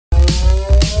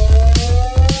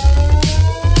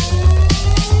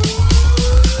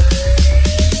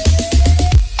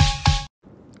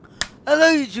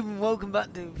YouTube and welcome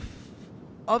back to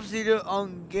Obsideo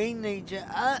on Game Nature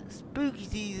at Spooky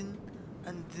Season,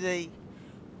 and today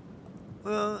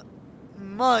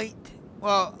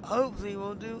hopefully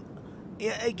we'll do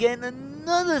yet again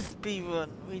another speedrun.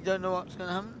 We don't know what's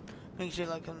gonna happen. Make sure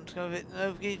you like, comment, subscribe, hit the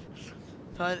notification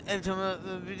every time I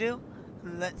upload a video,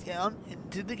 and let's get on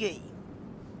into the game.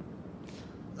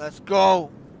 Let's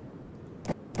go.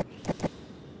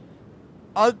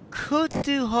 I could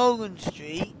do Hogan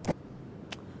Street.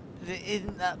 It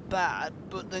isn't that bad,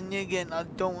 but then again, I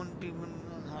don't want to be running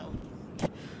on house.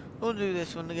 We'll do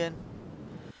this one again.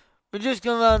 We're just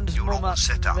going around the small maps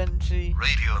and eventually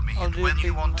radio me I'll do when a big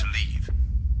you want map. to leave.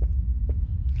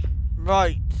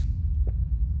 Right.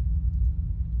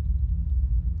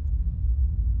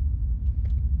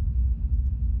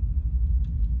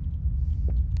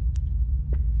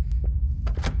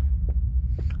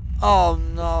 Oh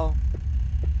no.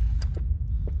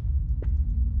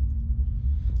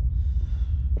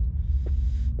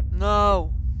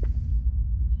 No.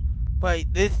 Wait,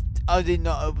 I did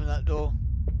not open that door.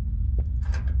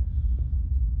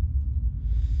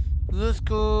 Let's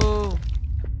go.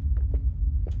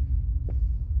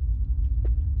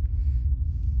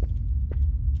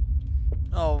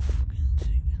 Oh, fucking sick.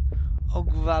 I'll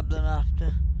grab them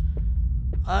after.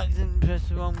 I accidentally pressed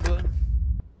the wrong button.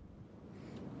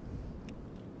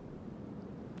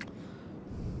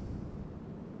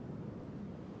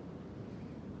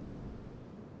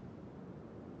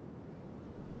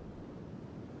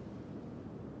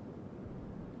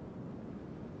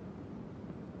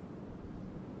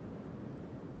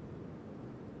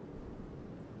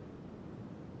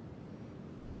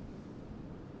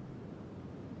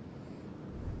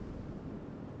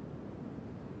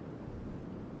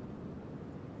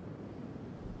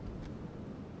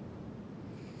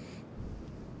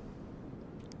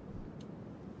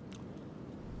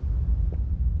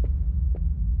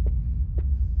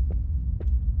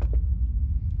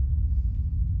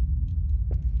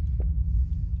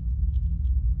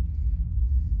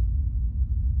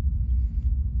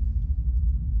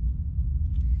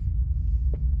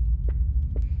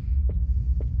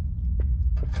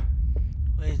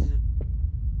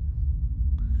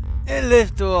 It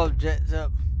lifts all objects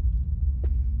up.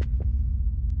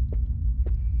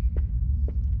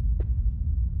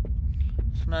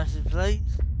 Smash the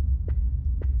plates.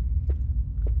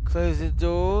 Close the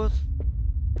doors.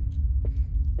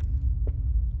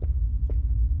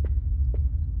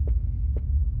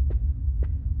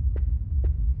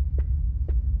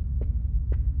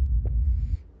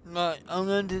 Right, I'm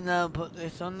going to now put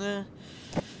this on there.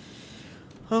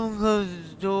 I'm going to close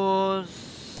the doors.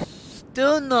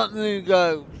 Still not new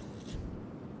ghost.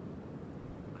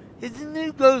 Is the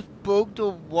new ghost bugged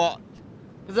or what?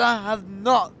 Because I have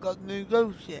not got new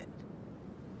ghost yet.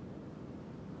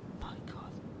 My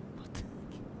god. What?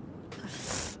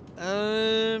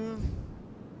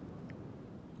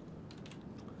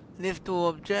 Lift all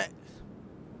objects.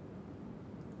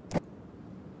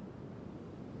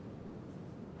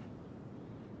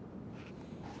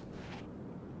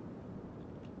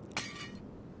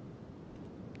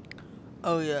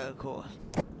 Oh yeah, of course.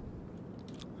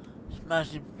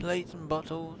 Smashing plates and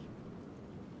bottles.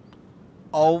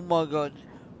 Oh my god.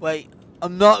 Wait,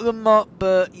 I'm not gonna mock,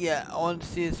 but yeah, I want to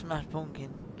see a smash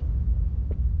pumpkin.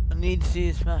 I need to see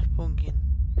a smash pumpkin.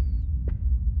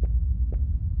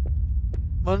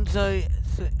 Once I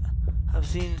have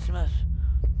seen a smash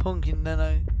pumpkin,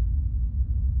 then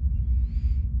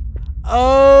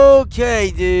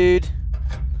okay, dude.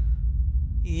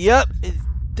 Yep, it's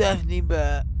definitely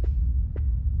better.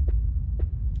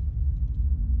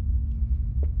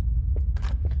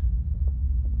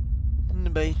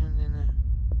 Basement in there.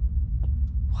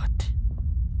 What?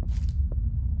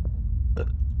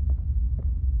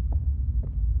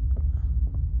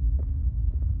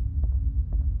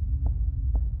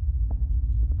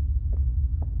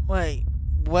 Wait,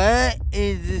 where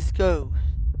is this ghost?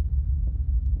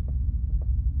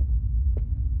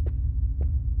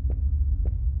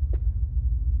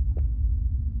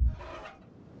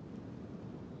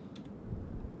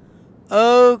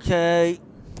 Okay.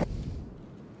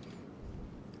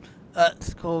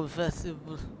 That's called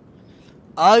festival.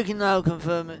 I can now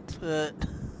confirm it, but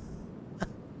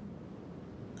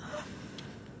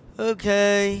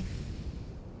okay.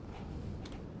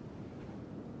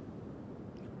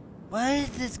 Where is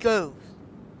this ghost?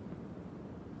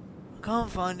 I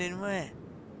can't find anywhere.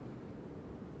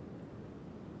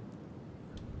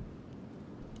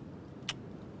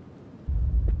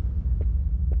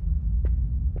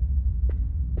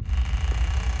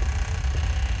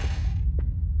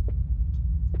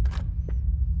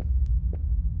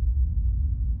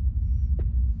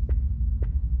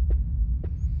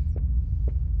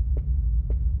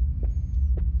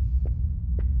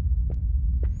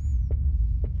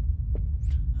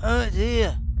 Oh, it's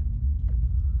here.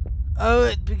 Oh,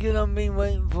 it's because I've been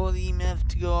waiting for the EMF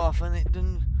to go off and it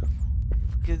doesn't,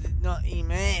 because it's not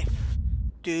EMF.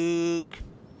 Duke.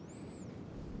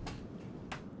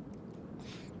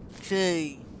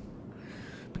 Okay.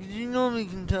 Because you normally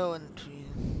can tell when it's freezing.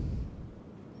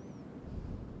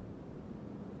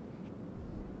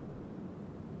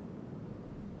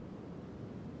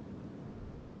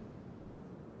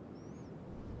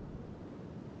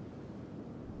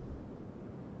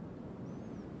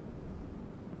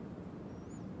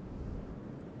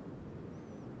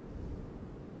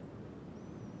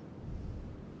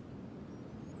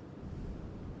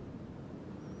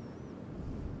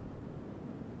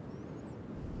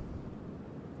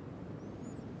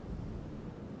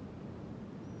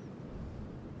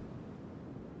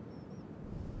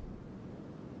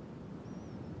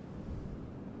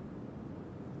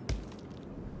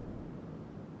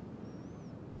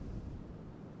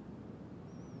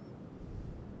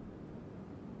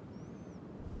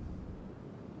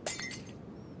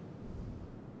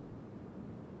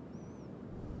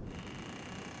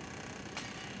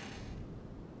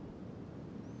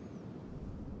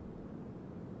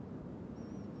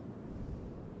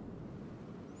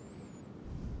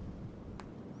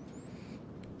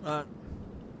 Right.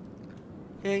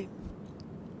 Okay.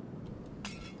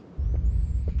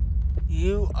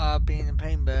 You are being a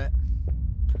pain bear.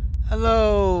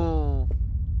 Hello.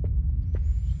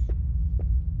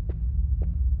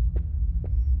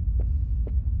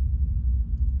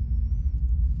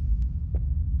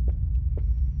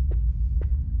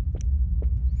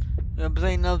 We're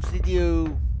playing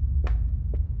Obsideo.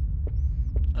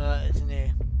 It's in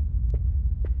here.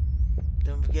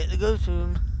 Don't forget to go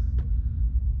soon.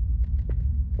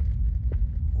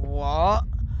 What?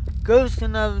 Ghosts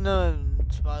can have no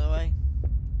evidence, by the way.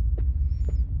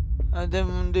 How's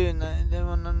everyone doing that? Is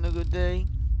everyone on a good day?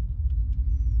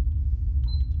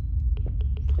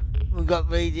 We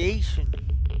got radiation.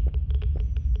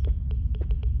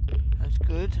 That's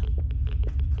good.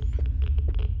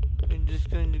 We're just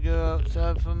going to go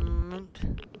outside for a moment.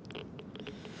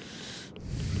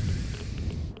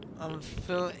 I'm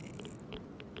still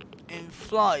in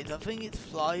flies. I think it's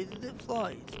flies. Is it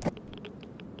flies?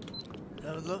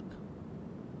 Have a look.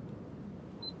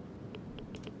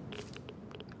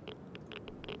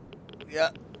 Yeah.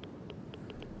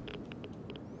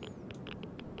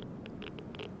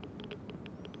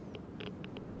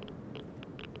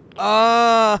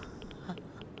 Ah,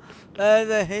 there's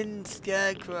a hidden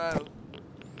scarecrow.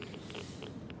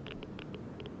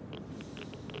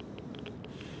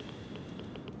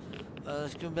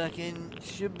 Let's go back in.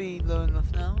 Should be low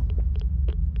enough now.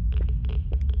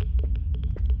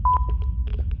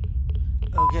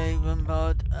 Okay, run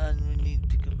pod, and we need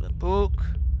to get the book.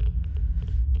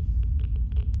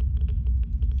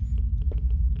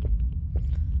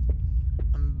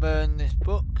 And burn this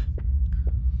book.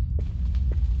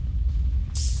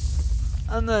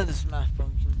 And then the smash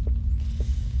pumpkin.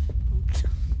 Oops.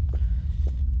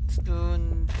 Let's go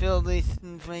and fill this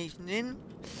information in.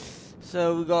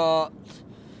 So we got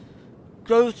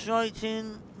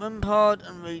ghostwriting, run pod,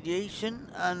 and radiation,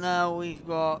 and now we've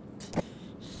got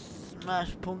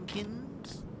smash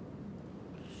pumpkins.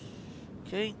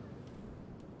 Okay.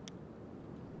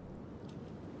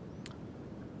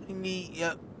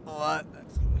 Yep. Alright,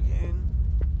 let's go again.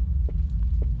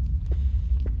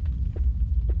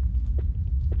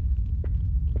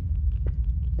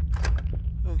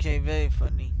 Okay, very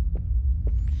funny.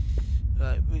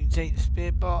 Right, we take the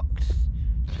spirit box,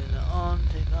 turn it on,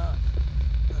 take that,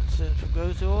 and search for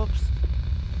ghost orbs.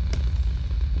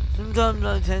 Sometimes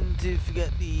I tend to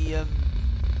forget the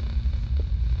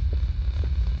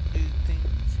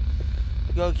things.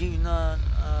 You gotta keep an eye on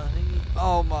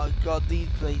oh my god, these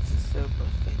plates are so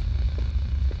busted.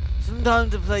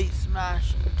 Sometimes the plates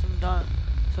smash and sometimes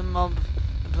some of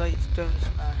the plates don't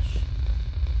smash.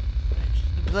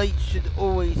 The plates should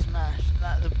always smash.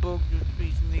 That's a bug that's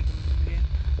recently come in.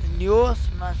 And you're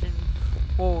smashing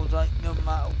walls like no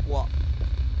matter what.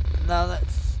 Now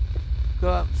let's go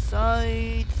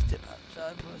outside, step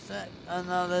outside for a sec, and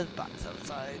now there's bats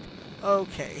outside.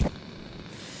 Okay.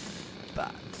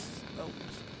 Bats.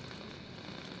 Oops.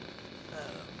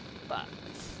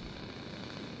 Bats.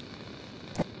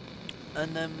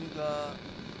 And then we got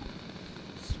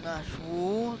smash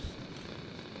walls.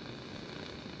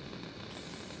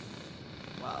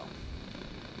 Wow.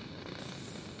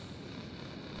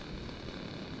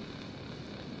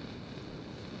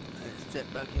 Let's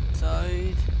step back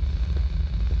inside.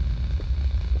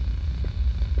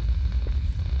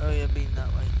 Oh yeah, been that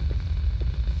way.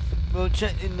 We'll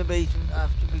check in the basement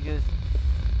after because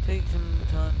it takes some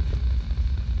time.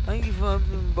 Thank you for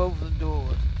opening both the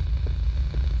doors.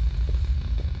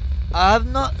 I have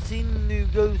not seen a new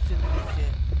ghost in this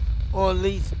yet. Or at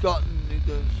least gotten a new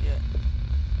ghost yet.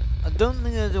 I don't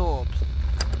think there's orbs.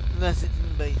 Unless it's in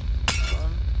the basement.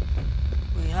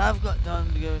 We have got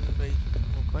time to go in the basement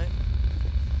real quick.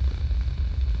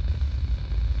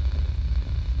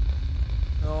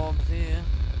 No orbs here.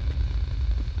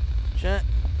 Check.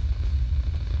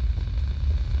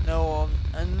 No orbs.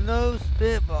 And no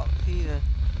spirit box either.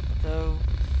 So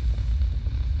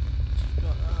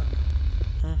got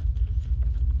that.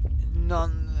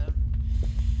 None of them.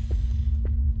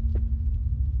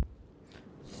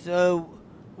 So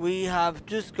we have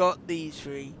just got these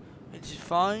three, which is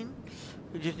fine.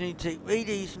 We just need to take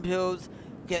radiation pills,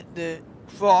 get the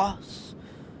cross.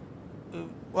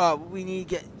 Well, we need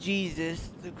to get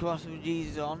Jesus, the cross with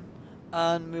Jesus on,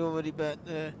 and we already burnt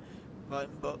the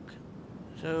writing book.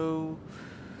 So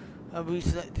have we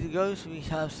selected the ghost? We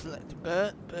have selected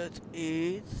Bert. Bert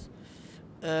is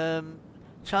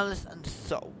chalice and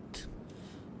salt.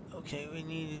 Okay, we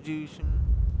need to do some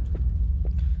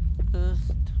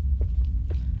first.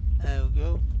 There we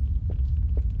go.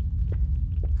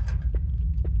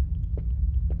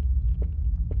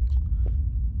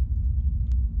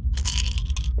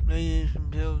 Radiation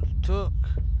pills took.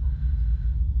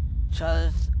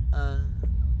 Chalice and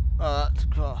well, that's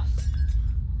cross.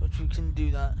 Which we can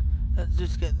do that. Let's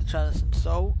just get the chalice and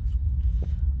salt,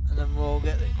 and then we'll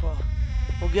get the cross.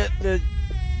 We'll get the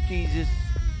Jesus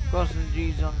cross and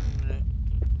Jesus on it.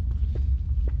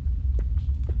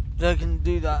 So I can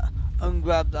do that and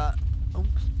grab that.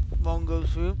 Oops, wrong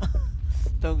ghost room.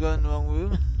 Don't go in the wrong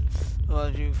room,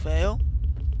 otherwise you fail.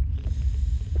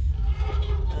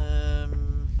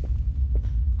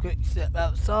 Quick step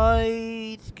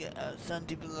outside. Get out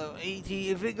sanity below 80.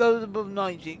 If it goes above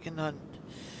 90, it can hunt.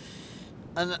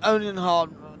 And only in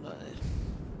hard mode like this.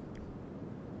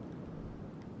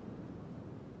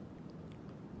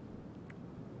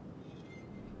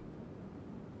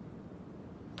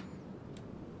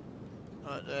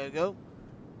 Right, there we go.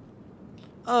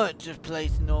 Oh, it just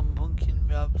placed a normal pumpkin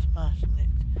without smashing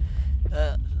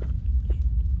it.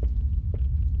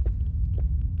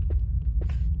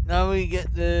 Now we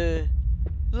get the...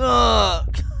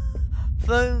 Look!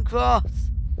 Phone cross!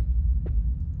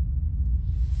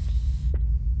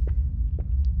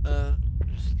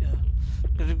 Just go.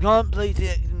 Because we can't place the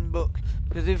X in the book.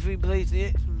 Because if we place the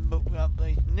X in the book without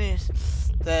placing this,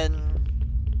 then...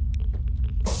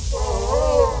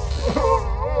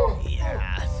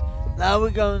 Yes! Now we're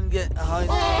going to get a hide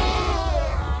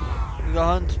spot. We got a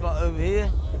hunt spot over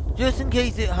here. Just in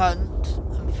case it hunts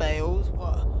and fails,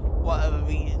 whatever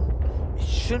reason. It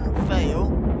shouldn't fail.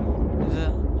 Because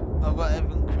I've got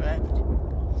everything correct.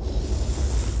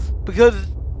 Because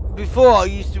before I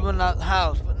used to run out the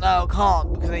house, but now I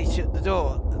can't because they shut the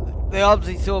door. They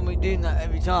obviously saw me doing that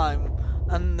every time,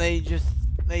 and they just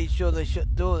made sure they shut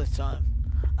the door this time.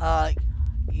 I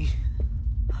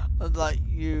was like,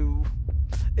 you.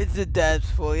 It's the devs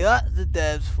for you. That's the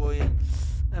devs for you.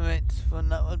 I mean, it's fun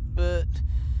that one, but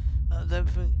that was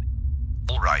everything.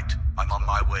 All right, I'm on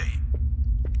my way.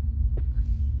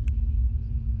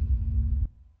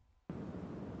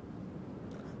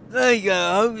 There you go.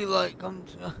 I hope you like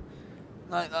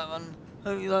that one.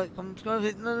 Hope you like, comment, subscribe,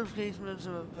 hit the notification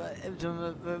bell every time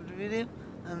I upload a video,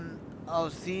 and I'll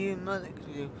see you in my next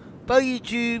video. Bye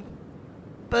YouTube.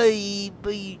 Bye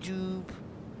YouTube.